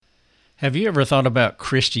Have you ever thought about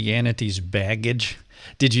Christianity's baggage?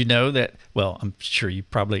 Did you know that? Well, I'm sure you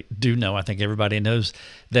probably do know. I think everybody knows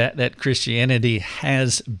that Christianity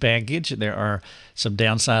has baggage. There are some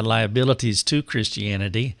downside liabilities to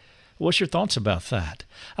Christianity. What's your thoughts about that?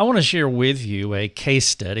 I want to share with you a case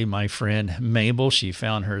study. My friend Mabel, she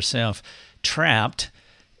found herself trapped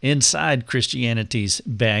inside Christianity's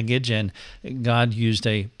baggage, and God used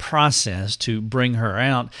a process to bring her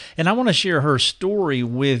out. And I want to share her story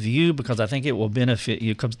with you because I think it will benefit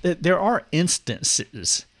you. Because there are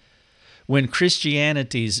instances when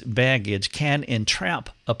Christianity's baggage can entrap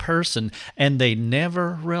a person and they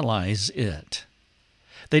never realize it.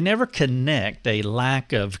 They never connect a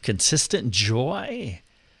lack of consistent joy,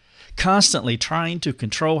 constantly trying to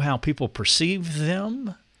control how people perceive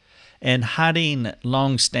them, and hiding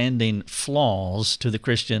long-standing flaws to the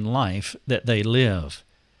Christian life that they live.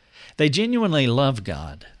 They genuinely love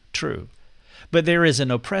God, true, but there is an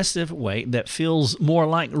oppressive weight that feels more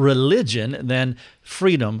like religion than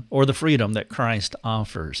freedom or the freedom that Christ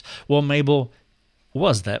offers. Well, Mabel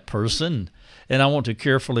was that person, and I want to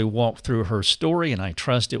carefully walk through her story, and I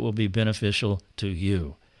trust it will be beneficial to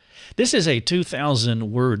you. This is a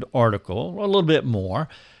 2,000-word article, a little bit more,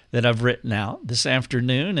 that I've written out this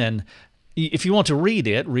afternoon, and if you want to read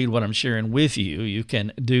it, read what I'm sharing with you, you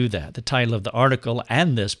can do that. The title of the article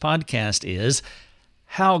and this podcast is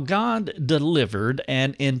How God Delivered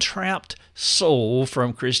an Entrapped Soul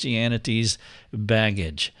from Christianity's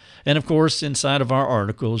Baggage. And of course, inside of our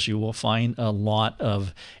articles, you will find a lot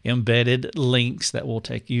of embedded links that will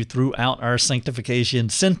take you throughout our Sanctification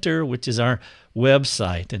Center, which is our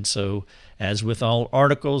website. And so, as with all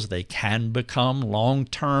articles, they can become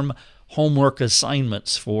long-term homework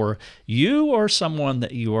assignments for you or someone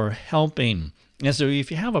that you are helping. And so if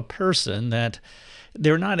you have a person that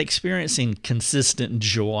they're not experiencing consistent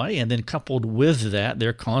joy, and then coupled with that,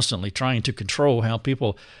 they're constantly trying to control how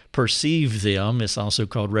people perceive them, it's also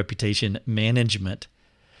called reputation management.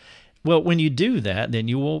 Well, when you do that, then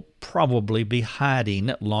you will probably be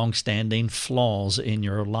hiding long-standing flaws in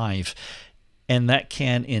your life. And that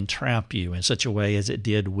can entrap you in such a way as it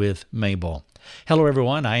did with Mabel. Hello,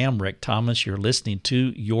 everyone. I am Rick Thomas. You're listening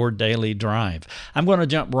to Your Daily Drive. I'm going to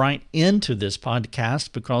jump right into this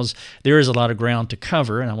podcast because there is a lot of ground to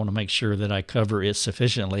cover, and I want to make sure that I cover it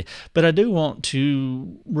sufficiently. But I do want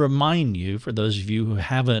to remind you, for those of you who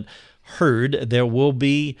haven't heard, there will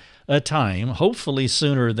be a time, hopefully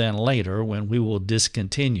sooner than later, when we will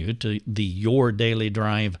discontinue to the Your Daily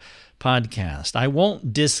Drive podcast. I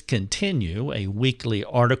won't discontinue a weekly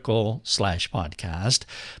article/podcast,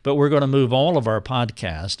 but we're going to move all of our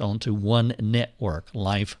podcast onto one network,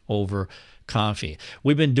 Life Over Coffee.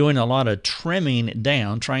 We've been doing a lot of trimming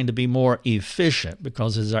down, trying to be more efficient,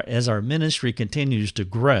 because as our ministry continues to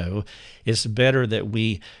grow, it's better that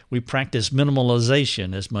we practice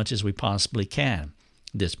minimalization as much as we possibly can.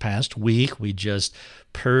 This past week, we just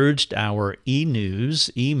purged our e-news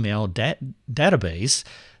email database.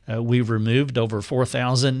 We removed over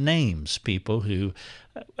 4,000 names, people who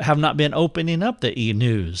have not been opening up the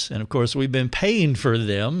e-news. And of course, we've been paying for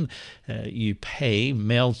them. You pay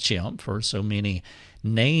MailChimp for so many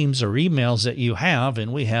names or emails that you have,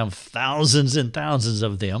 and we have thousands and thousands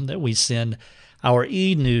of them that we send our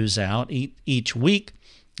e-news out each week.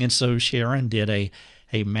 And so Sharon did a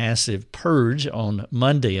massive purge on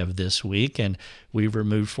Monday of this week, and we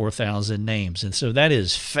removed 4,000 names. And so that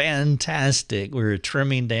is fantastic. We're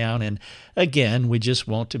trimming down, and again, we just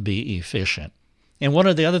want to be efficient. And one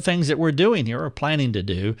of the other things that we're doing here, or planning to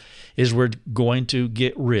do, is we're going to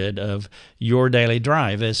get rid of Your Daily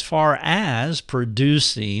Drive as far as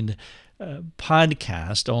producing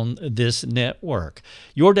podcast on this network.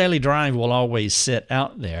 Your Daily Drive will always sit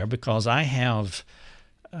out there because I have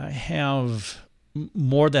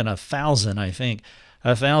more than 1,000, I think,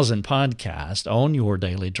 1,000 podcasts on Your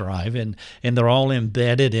Daily Drive, and they're all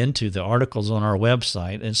embedded into the articles on our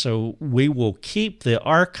website. And so we will keep the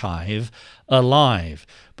archive alive,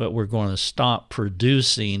 but we're going to stop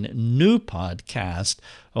producing new podcasts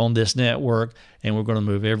on this network, and we're going to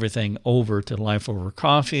move everything over to Life Over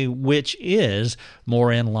Coffee, which is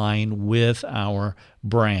more in line with our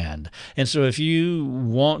brand. And so if you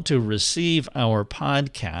want to receive our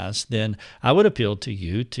podcast, then I would appeal to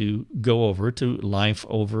you to go over to Life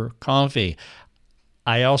Over Coffee.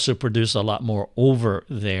 I also produce a lot more over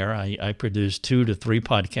there. I produce 2 to 3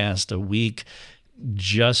 podcasts a week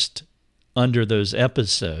just under those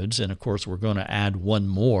episodes. And of course, we're going to add one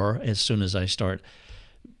more as soon as I start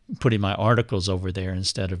putting my articles over there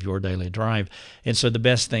instead of Your Daily Drive. And so the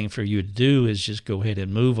best thing for you to do is just go ahead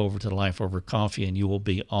and move over to Life Over Coffee, and you will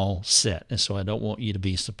be all set. And so I don't want you to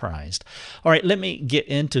be surprised. All right, let me get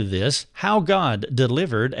into this. How God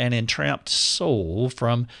delivered an entrapped soul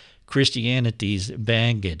from Christianity's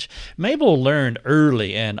baggage. Mabel learned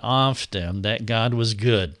early and often that God was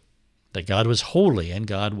good, that God was holy, and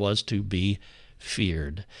God was to be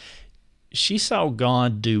feared. She saw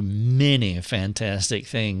God do many fantastic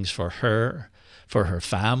things for her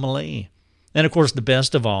family. And of course, the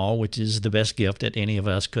best of all, which is the best gift that any of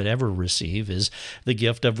us could ever receive, is the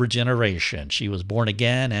gift of regeneration. She was born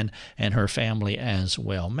again, and her family as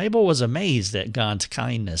well. Mabel was amazed at God's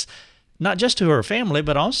kindness, not just to her family,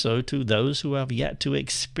 but also to those who have yet to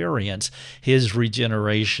experience his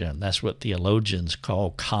regeneration. That's what theologians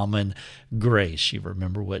call common grace. You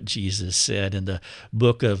remember what Jesus said in the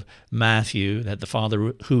book of Matthew, that the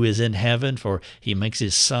Father who is in heaven, for he makes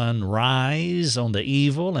his sun rise on the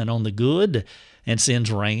evil and on the good, and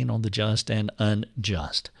sends rain on the just and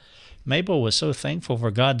unjust. Mabel was so thankful for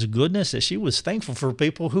God's goodness that she was thankful for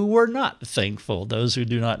people who were not thankful, those who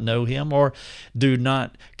do not know him or do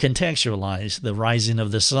not contextualize the rising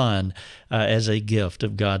of the sun as a gift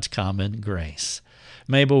of God's common grace.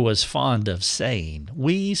 Mabel was fond of saying,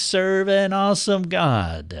 "We serve an awesome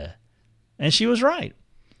God." And she was right.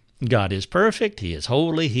 God is perfect. He is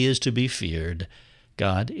holy. He is to be feared.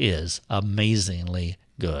 God is amazingly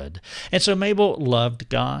good. And so Mabel loved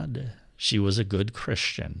God. She was a good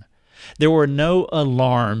Christian. There were no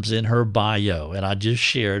alarms in her bio, and I just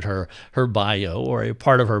shared her bio, or a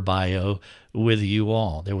part of her bio, with you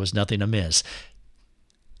all. There was nothing amiss.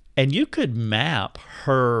 And you could map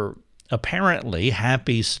her apparently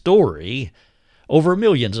happy story over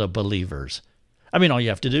millions of believers. I mean, all you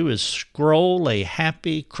have to do is scroll a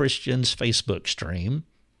happy Christian's Facebook stream,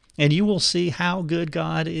 and you will see how good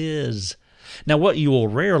God is. Now, what you will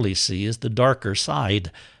rarely see is the darker side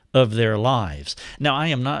of their lives. Now, I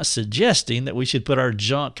am not suggesting that we should put our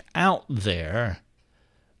junk out there,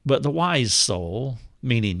 but the wise soul,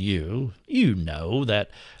 meaning you know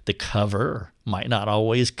that the cover might not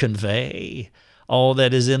always convey all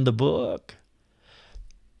that is in the book.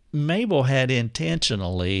 Mabel had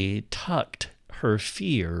intentionally tucked her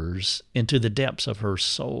fears into the depths of her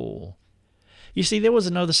soul. You see, there was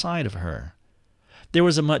another side of her. There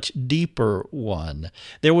was a much deeper one.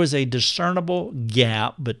 There was a discernible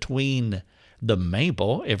gap between the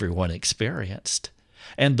Mabel everyone experienced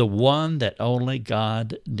and the one that only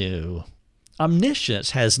God knew.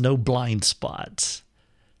 Omniscience has no blind spots,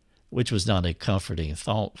 which was not a comforting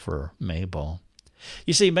thought for Mabel.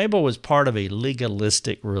 You see, Mabel was part of a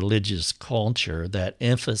legalistic religious culture that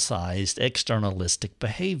emphasized externalistic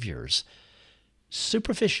behaviors.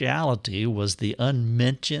 Superficiality was the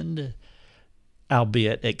unmentioned,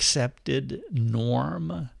 albeit accepted,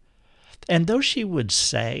 norm. And though she would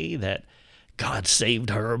say that God saved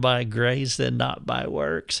her by grace and not by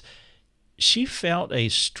works, she felt a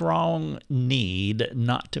strong need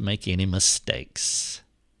not to make any mistakes.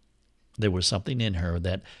 There was something in her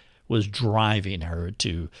that was driving her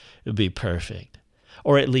to be perfect,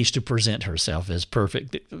 or at least to present herself as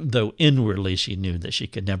perfect, though inwardly she knew that she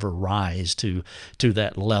could never rise to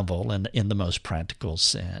that level in the most practical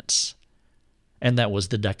sense. And that was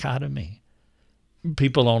the dichotomy.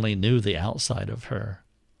 People only knew the outside of her,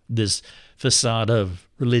 this facade of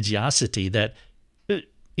religiosity that,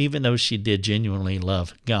 even though she did genuinely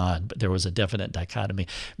love God, but there was a definite dichotomy.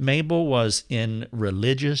 Mabel was in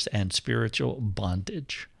religious and spiritual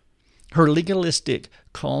bondage. Her legalistic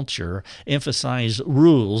culture emphasized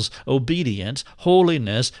rules, obedience,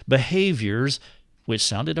 holiness, behaviors, which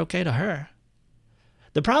sounded okay to her.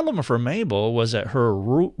 The problem for Mabel was that her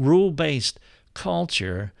rule-based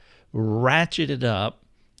culture ratcheted up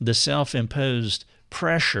the self-imposed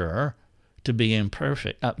pressure to be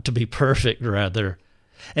perfect.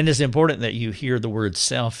 And it's important that you hear the word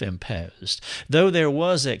self-imposed. Though there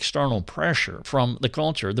was external pressure from the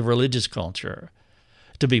culture, the religious culture,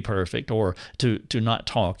 to be perfect or to not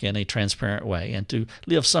talk in a transparent way and to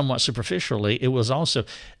live somewhat superficially, it was also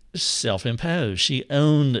self-imposed. She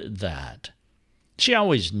owned that. She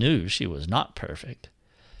always knew she was not perfect,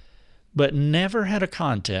 but never had a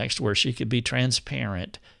context where she could be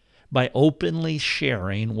transparent by openly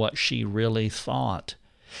sharing what she really thought.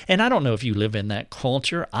 And I don't know if you live in that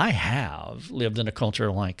culture. I have lived in a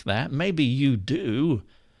culture like that. Maybe you do.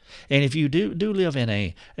 And if you do live in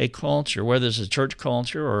a culture, whether it's a church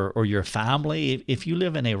culture or your family, if you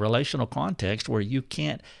live in a relational context where you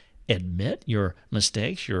can't admit your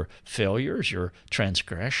mistakes, your failures, your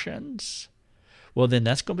transgressions, well, then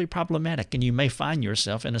that's going to be problematic. And you may find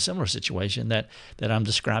yourself in a similar situation that I'm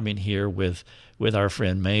describing here with our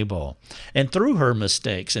friend Mabel. And through her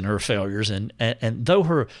mistakes and her failures, and though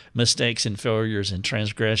her mistakes and failures and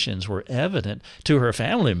transgressions were evident to her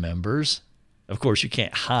family members, of course, you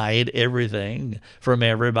can't hide everything from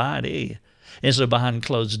everybody. And so behind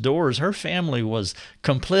closed doors, her family was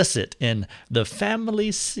complicit in the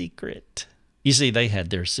family secret. You see, they had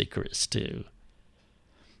their secrets too.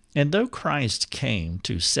 And though Christ came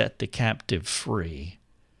to set the captive free,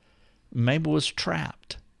 Mabel was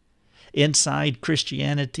trapped inside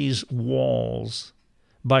Christianity's walls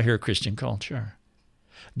by her Christian culture.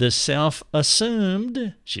 The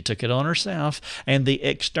self-assumed, she took it on herself, and the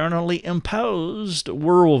externally imposed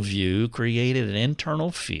worldview created an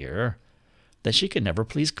internal fear that she could never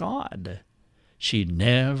please God. She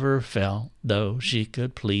never felt though she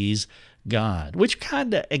could please God, which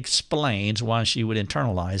kind of explains why she would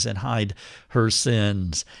internalize and hide her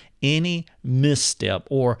sins. Any misstep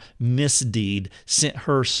or misdeed sent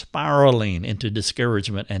her spiraling into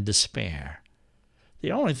discouragement and despair.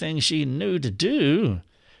 The only thing she knew to do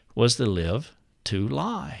was to live two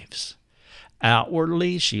lives.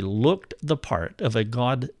 Outwardly, she looked the part of a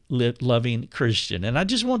God-loving Christian. And I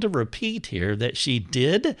just want to repeat here that she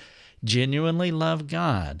did genuinely love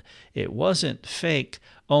God. It wasn't fake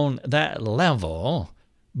on that level,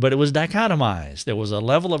 but it was dichotomized. There was a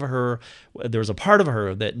level of her, there was a part of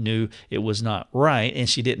her that knew it was not right, and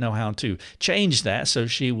she didn't know how to change that, so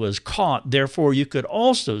she was caught. Therefore, you could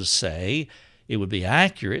also say, it would be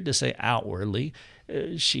accurate to say outwardly,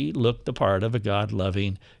 she looked the part of a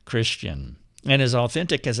God-loving Christian. And as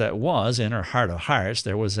authentic as that was, in her heart of hearts,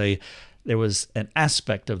 there was an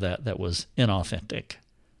aspect of that was inauthentic.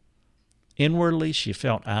 Inwardly, she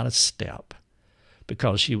felt out of step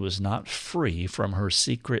because she was not free from her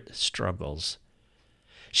secret struggles.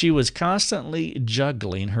 She was constantly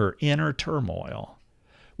juggling her inner turmoil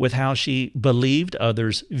with how she believed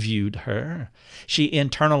others viewed her. She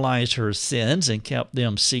internalized her sins and kept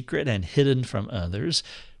them secret and hidden from others,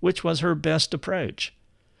 which was her best approach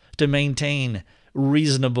to maintain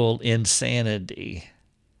reasonable insanity.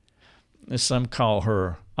 Some call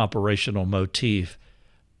her operational motif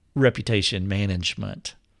reputation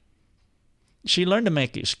management. She learned to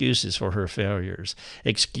make excuses for her failures.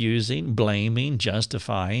 Excusing, blaming,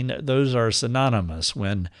 justifying, those are synonymous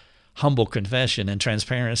when humble confession and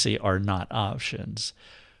transparency are not options.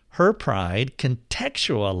 Her pride,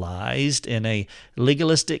 contextualized in a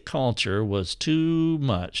legalistic culture, was too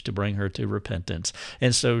much to bring her to repentance,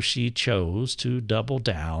 and so she chose to double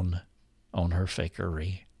down on her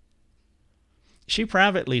fakery. She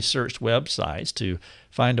privately searched websites to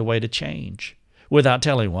find a way to change without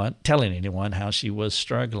telling anyone how she was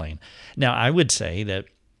struggling. Now, I would say that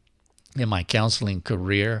in my counseling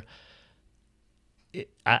career,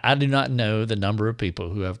 I do not know the number of people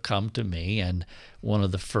who have come to me, and one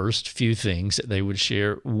of the first few things that they would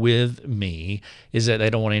share with me is that they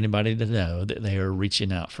don't want anybody to know that they are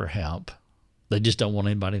reaching out for help. They just don't want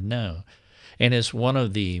anybody to know. And it's one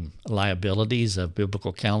of the liabilities of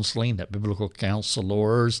biblical counseling that biblical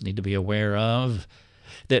counselors need to be aware of,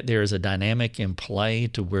 that there is a dynamic in play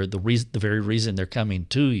to where the very reason they're coming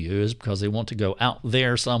to you is because they want to go out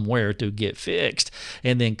there somewhere to get fixed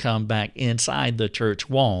and then come back inside the church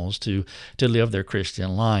walls to live their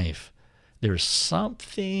Christian life. There's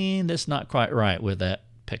something that's not quite right with that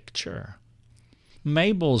picture.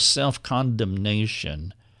 Mabel's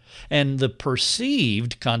self-condemnation and the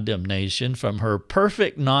perceived condemnation from her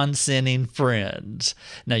perfect non-sinning friends.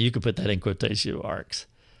 Now you could put that in quotation marks.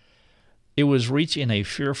 It was reaching a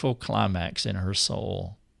fearful climax in her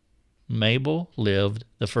soul. Mabel lived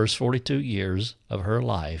the first 42 years of her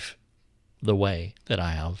life the way that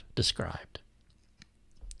I have described.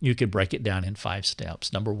 You could break it down in 5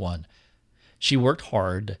 steps. Number 1, she worked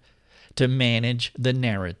hard to manage the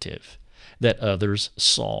narrative that others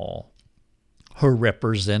saw. Her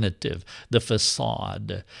representative, the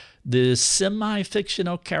facade, the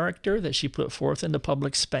semi-fictional character that she put forth in the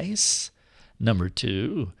public space. Number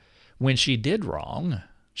 2, when she did wrong,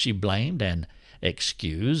 she blamed and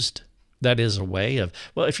excused. That is a way of,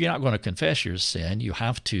 well, if you're not going to confess your sin, you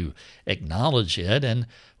have to acknowledge it. And,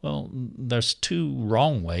 well, there's 2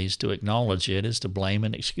 wrong ways to acknowledge it, is to blame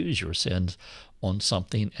and excuse your sins on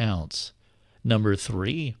something else. Number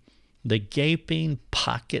 3, the gaping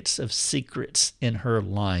pockets of secrets in her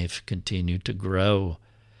life continued to grow.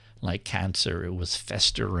 Like cancer, it was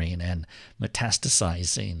festering and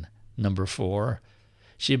metastasizing. Number 4,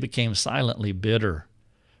 she became silently bitter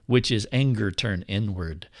which is anger turned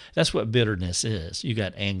inward. That's what bitterness is. You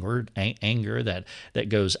got anger that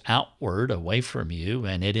goes outward away from you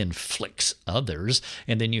and it inflicts others.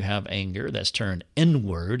 And then you have anger that's turned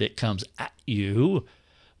inward. It comes at you.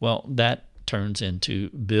 Well, that turns into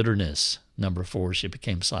bitterness. Number 4, she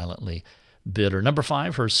became silently bitter. Number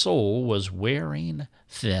 5, her soul was wearing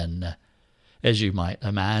thin, as you might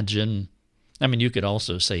imagine. I mean, you could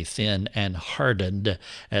also say thin and hardened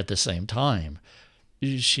at the same time.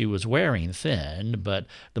 She was wearing thin, but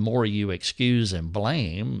the more you excuse and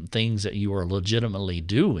blame things that you are legitimately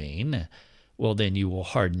doing, well, then you will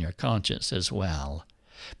harden your conscience as well.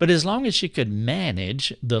 But as long as she could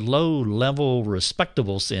manage the low-level,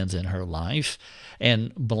 respectable sins in her life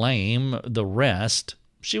and blame the rest,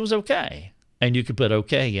 she was okay. And you could put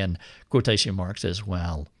okay in quotation marks as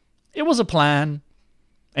well. It was a plan,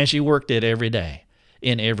 and she worked it every day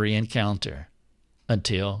in every encounter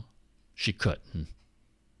until she couldn't.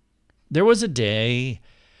 There was a day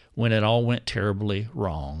when it all went terribly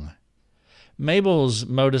wrong. Mabel's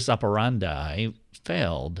modus operandi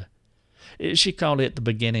failed. She called it the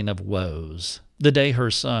beginning of woes, the day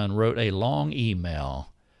her son wrote a long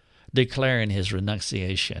email declaring his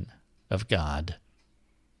renunciation of God.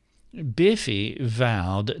 Biffy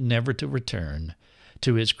vowed never to return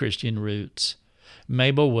to his Christian roots.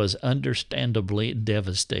 Mabel was understandably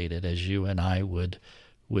devastated, as you and I would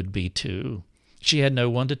be too. She had no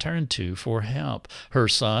one to turn to for help. Her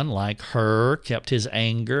son, like her, kept his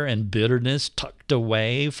anger and bitterness tucked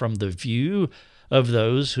away from the view of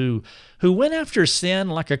those who went after sin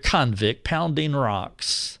like a convict pounding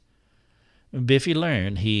rocks. Biffy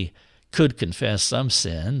learned he could confess some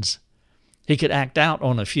sins. He could act out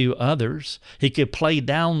on a few others. He could play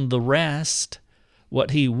down the rest.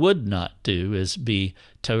 What he would not do is be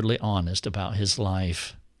totally honest about his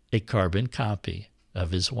life, a carbon copy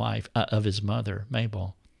of his mother,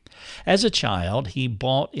 Mabel. As a child, he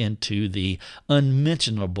bought into the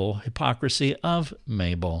unmentionable hypocrisy of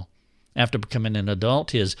Mabel. After becoming an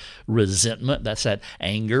adult, his resentment, that's that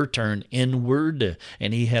anger, turned inward,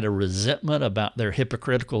 and he had a resentment about their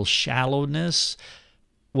hypocritical shallowness.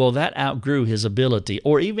 Well, that outgrew his ability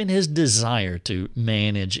or even his desire to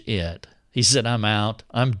manage it. He said, I'm out.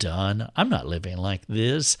 I'm done. I'm not living like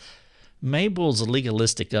this. Mabel's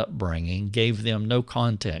legalistic upbringing gave them no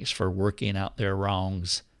context for working out their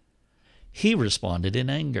wrongs. He responded in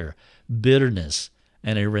anger, bitterness,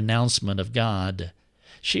 and a renouncement of God.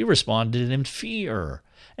 She responded in fear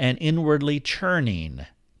and inwardly churning,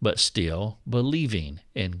 but still believing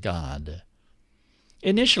in God.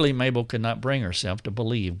 Initially, Mabel could not bring herself to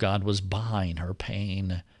believe God was behind her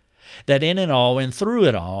pain, that in it all and through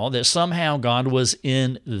it all, that somehow God was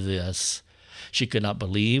in this. She could not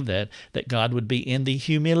believe that God would be in the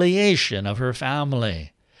humiliation of her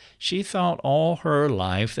family. She thought all her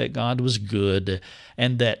life that God was good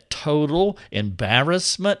and that total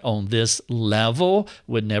embarrassment on this level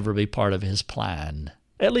would never be part of his plan.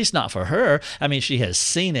 At least not for her. I mean, she has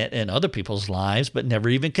seen it in other people's lives, but never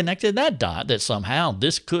even connected that dot that somehow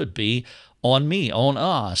this could be on me, on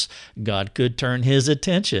us. God could turn his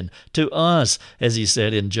attention to us, as he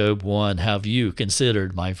said in Job 1, have you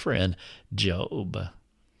considered my friend Job?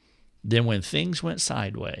 Then when things went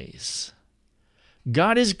sideways,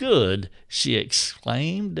 God is good, she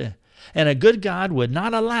exclaimed, and a good God would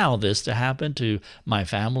not allow this to happen to my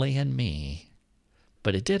family and me.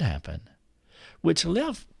 But it did happen, which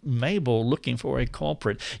left Mabel looking for a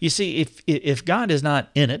culprit. You see, if God is not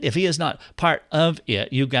in it, if he is not part of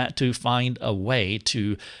it, you got to find a way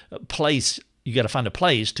to place, you got to find a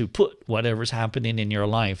place to put whatever's happening in your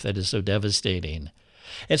life that is so devastating.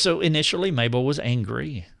 And so initially Mabel was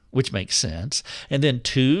angry, which makes sense. And then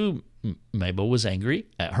 2, Mabel was angry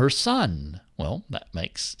at her son. Well, that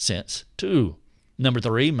makes sense too. Number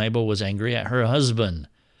 3, Mabel was angry at her husband.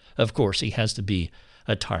 Of course, he has to be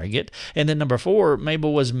a target. And then number 4,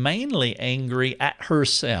 Mabel was mainly angry at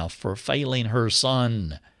herself for failing her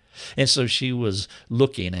son. And so she was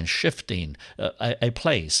looking and shifting a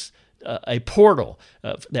place, a portal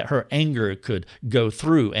that her anger could go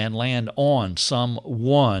through and land on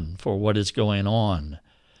someone for what is going on.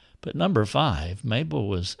 But number 5, Mabel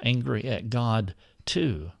was angry at God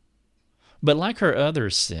too. But like her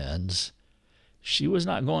other sins, she was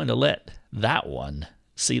not going to let that one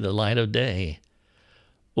see the light of day.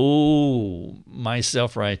 Oh, my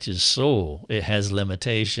self-righteous soul, it has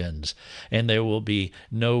limitations, and there will be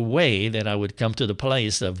no way that I would come to the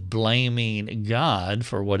place of blaming God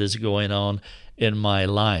for what is going on in my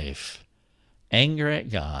life. Anger at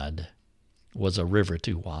God was a river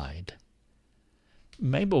too wide.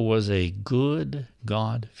 Mabel was a good,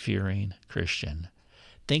 God-fearing Christian,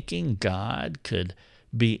 thinking God could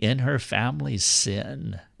be in her family's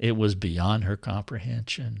sin. It was beyond her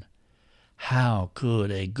comprehension. How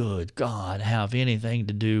could a good God have anything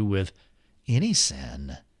to do with any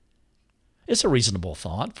sin? It's a reasonable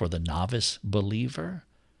thought for the novice believer.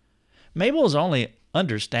 Mabel's only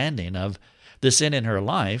understanding of the sin in her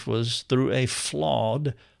life was through a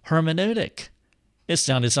flawed hermeneutic. It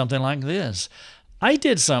sounded something like this: I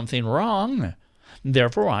did something wrong,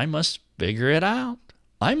 therefore I must figure it out.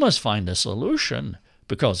 I must find a solution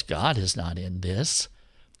because God is not in this.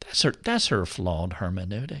 That's her flawed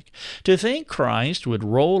hermeneutic. To think Christ would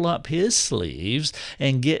roll up his sleeves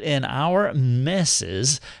and get in our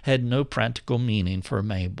messes had no practical meaning for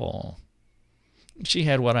Mabel. She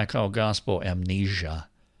had what I call gospel amnesia.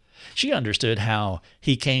 She understood how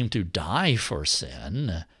he came to die for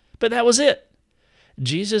sin, but that was it.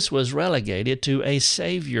 Jesus was relegated to a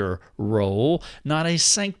savior role, not a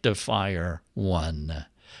sanctifier one.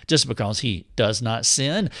 Just because he does not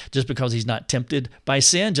sin, just because he's not tempted by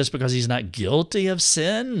sin, just because he's not guilty of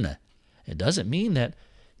sin, it doesn't mean that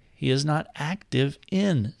he is not active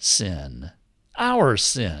in sin. Our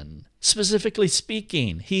sin, specifically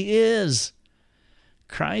speaking, he is.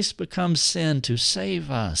 Christ becomes sin to save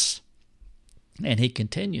us, and he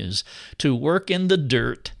continues to work in the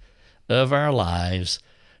dirt of our lives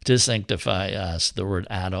to sanctify us. The word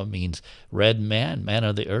Adam means red man, man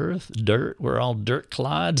of the earth, dirt. We're all dirt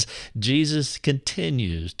clods. Jesus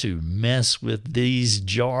continues to mess with these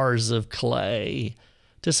jars of clay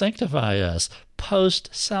to sanctify us.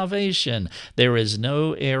 Post-salvation, there is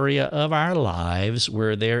no area of our lives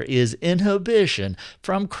where there is inhibition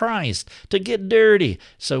from Christ to get dirty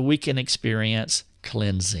so we can experience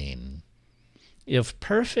cleansing. If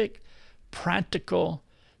perfect, practical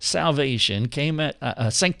salvation came at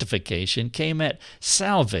sanctification came at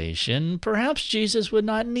salvation, perhaps Jesus would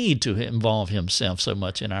not need to involve himself so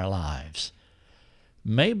much in our lives.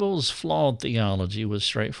 Mabel's flawed theology was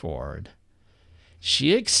straightforward.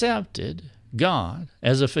 She accepted God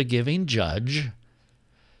as a forgiving judge,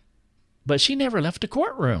 but she never left the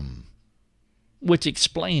courtroom, which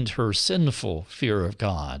explains her sinful fear of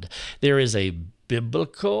God. There is a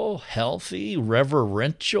biblical, healthy,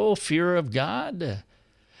 reverential fear of God,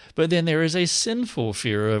 but then there is a sinful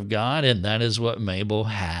fear of God, and that is what Mabel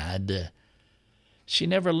had. She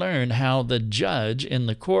never learned how the judge in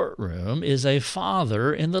the courtroom is a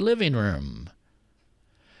father in the living room.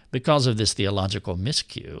 Because of this theological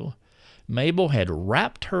miscue, Mabel had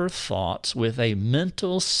wrapped her thoughts with a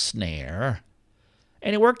mental snare,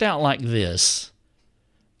 and it worked out like this.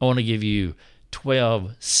 I want to give you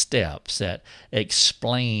 12 steps that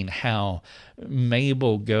explain how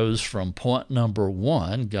Mabel goes from point number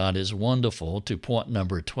 1, God is wonderful, to point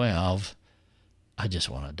number 12, I just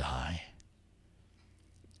want to die.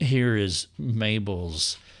 Here is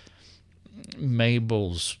Mabel's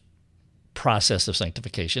process of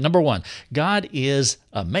sanctification. Number 1, God is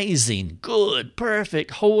amazing, good,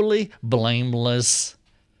 perfect, holy, blameless.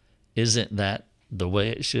 Isn't that the way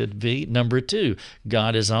it should be? Number 2,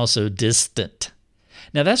 God is also distant.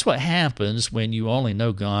 Now that's what happens when you only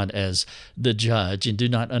know God as the judge and do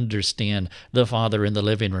not understand the Father in the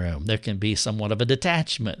living room. There can be somewhat of a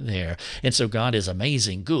detachment there. And so God is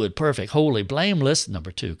amazing, good, perfect, holy, blameless.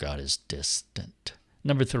 Number 2, God is distant.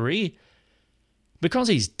 Number 3, because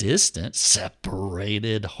he's distant,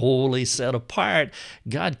 separated, wholly set apart,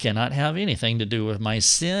 God cannot have anything to do with my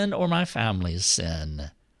sin or my family's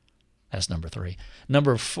sin. That's number 3.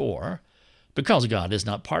 Number 4, because God is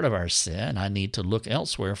not part of our sin, I need to look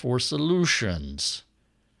elsewhere for solutions.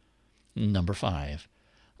 Number 5,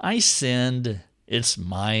 I sinned. It's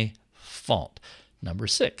my fault. Number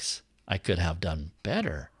 6, I could have done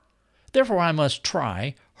better. Therefore, I must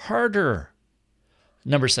try harder.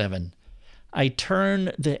 Number 7, I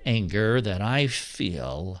turn the anger that I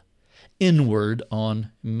feel inward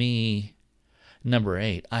on me. Number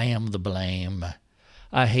 8, I am the blame.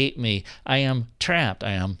 I hate me. I am trapped.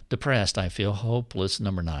 I am depressed. I feel hopeless.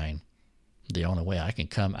 Number 9, the only way I can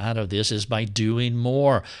come out of this is by doing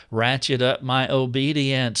more. Ratchet up my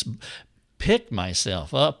obedience. Pick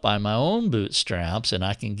myself up by my own bootstraps, and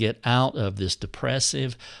I can get out of this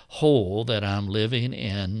depressive hole that I'm living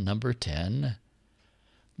in. Number 10,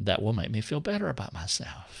 that will make me feel better about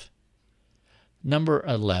myself. Number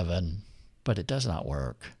 11, but it does not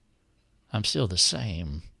work. I'm still the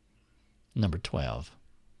same. Number 12,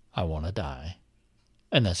 I want to die.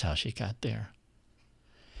 And that's how she got there.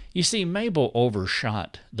 You see, Mabel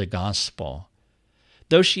overshot the gospel.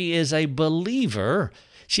 Though she is a believer,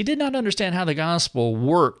 she did not understand how the gospel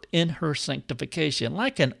worked in her sanctification.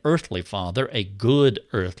 Like an earthly father, a good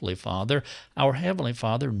earthly father, our Heavenly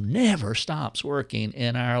Father never stops working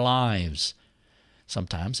in our lives.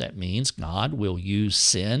 Sometimes that means God will use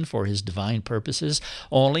sin for his divine purposes.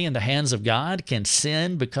 Only in the hands of God can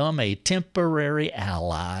sin become a temporary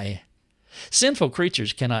ally. Sinful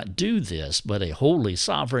creatures cannot do this, but a holy,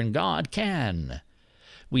 sovereign God can.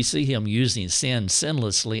 We see him using sin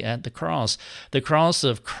sinlessly at the cross. The cross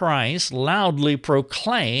of Christ loudly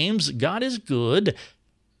proclaims God is good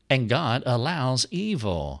and God allows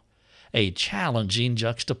evil, a challenging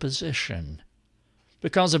juxtaposition.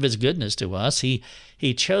 Because of his goodness to us, he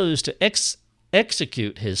chose to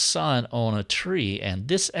execute his Son on a tree, and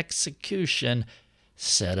this execution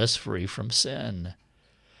set us free from sin.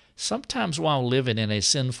 Sometimes while living in a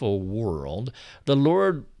sinful world, the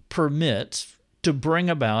Lord permits to bring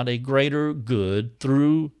about a greater good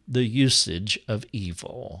through the usage of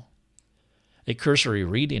evil. A cursory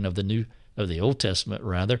reading of the Old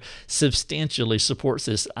Testament substantially supports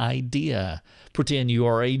this idea. Pretend you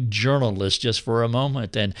are a journalist just for a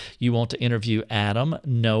moment and you want to interview Adam,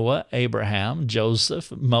 Noah, Abraham, Joseph,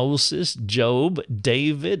 Moses, Job,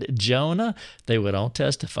 David, Jonah. They would all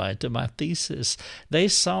testify to my thesis. They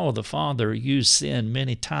saw the Father use sin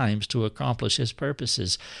many times to accomplish his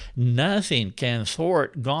purposes. Nothing can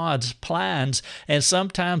thwart God's plans, and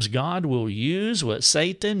sometimes God will use what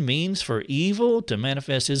Satan means for evil to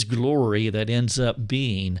manifest his glory that ends up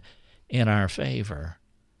being in our favor.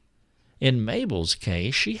 In Mabel's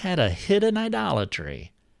case, she had a hidden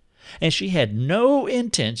idolatry, and she had no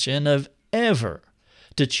intention of ever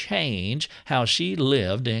to change how she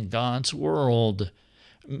lived in God's world.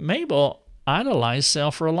 Mabel idolized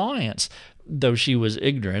self-reliance, though she was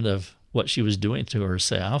ignorant of what she was doing to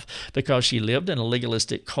herself, because she lived in a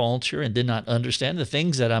legalistic culture and did not understand the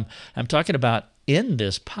things that I'm talking about in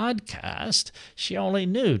this podcast. She only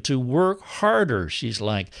knew to work harder. She's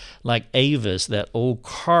like Avis, that old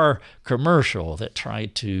car commercial that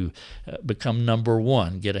tried to become number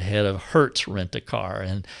one, get ahead of Hertz Rent-A-Car.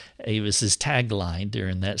 And Avis's tagline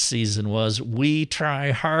during that season was, "We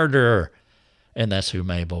try harder." And that's who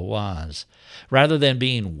Mabel was. Rather than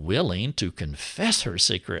being willing to confess her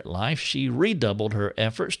secret life, she redoubled her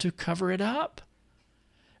efforts to cover it up.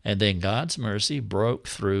 And then God's mercy broke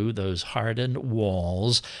through those hardened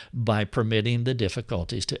walls by permitting the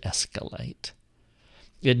difficulties to escalate.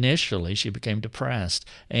 Initially, she became depressed,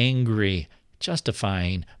 angry,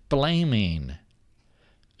 justifying, blaming.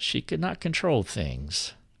 She could not control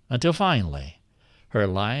things until finally her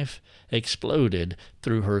life exploded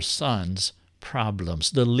through her son's problems.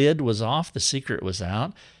 The lid was off, the secret was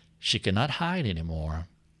out. She could not hide anymore.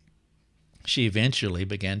 She eventually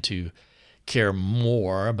began to care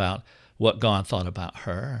more about what God thought about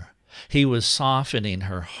her. He was softening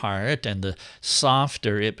her heart, and the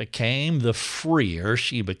softer it became, the freer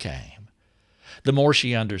she became. The more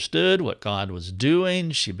she understood what God was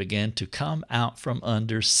doing, she began to come out from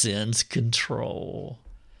under sin's control.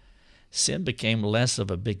 Sin became less of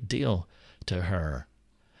a big deal to her.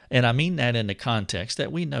 And I mean that in the context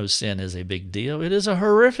that we know sin is a big deal. It is a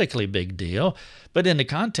horrifically big deal. But in the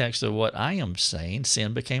context of what I am saying,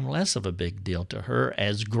 sin became less of a big deal to her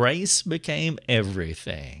as grace became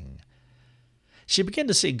everything. She began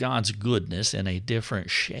to see God's goodness in a different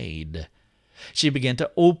shade. She began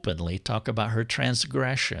to openly talk about her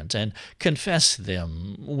transgressions and confess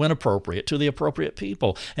them when appropriate to the appropriate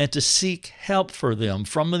people, and to seek help for them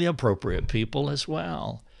from the appropriate people as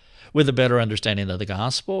well. With a better understanding of the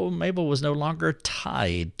gospel, Mabel was no longer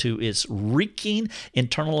tied to its reeking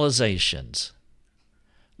internalizations.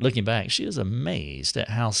 Looking back, she is amazed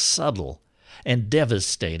at how subtle and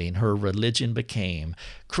devastating her religion became.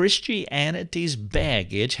 Christianity's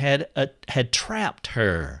baggage had trapped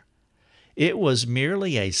her. It was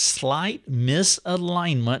merely a slight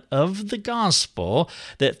misalignment of the gospel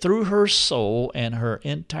that threw her soul and her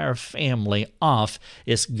entire family off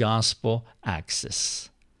its gospel axis.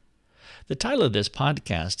 The title of this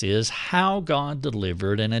podcast is How God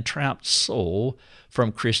Delivered an Entrapped Soul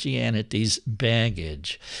from Christianity's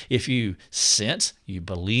Baggage. If you sense, you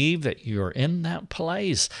believe that you're in that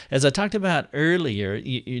place, as I talked about earlier,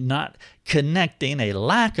 you're not connecting a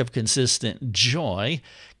lack of consistent joy,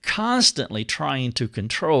 constantly trying to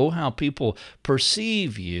control how people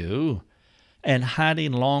perceive you, and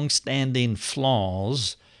hiding long-standing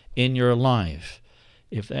flaws in your life.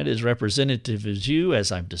 If that is representative of you,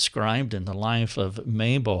 as I've described in the life of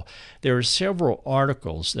Mabel, there are several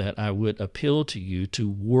articles that I would appeal to you to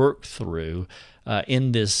work through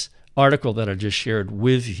in this article that I just shared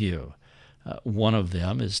with you. One of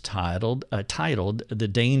them is titled "The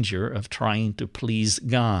Danger of Trying to Please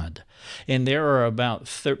God," and there are about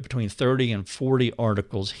between 30 and 40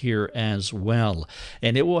 articles here as well.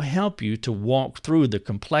 And it will help you to walk through the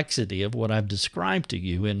complexity of what I've described to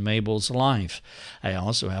you in Mabel's life. I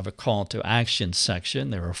also have a call to action section.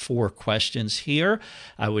 There are 4 questions here.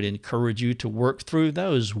 I would encourage you to work through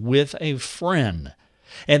those with a friend.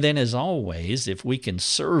 And then, as always, if we can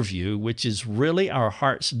serve you, which is really our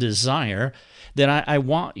heart's desire, then I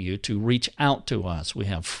want you to reach out to us. We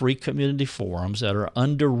have free community forums that are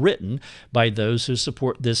underwritten by those who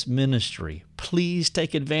support this ministry. Please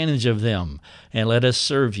take advantage of them and let us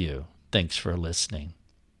serve you. Thanks for listening.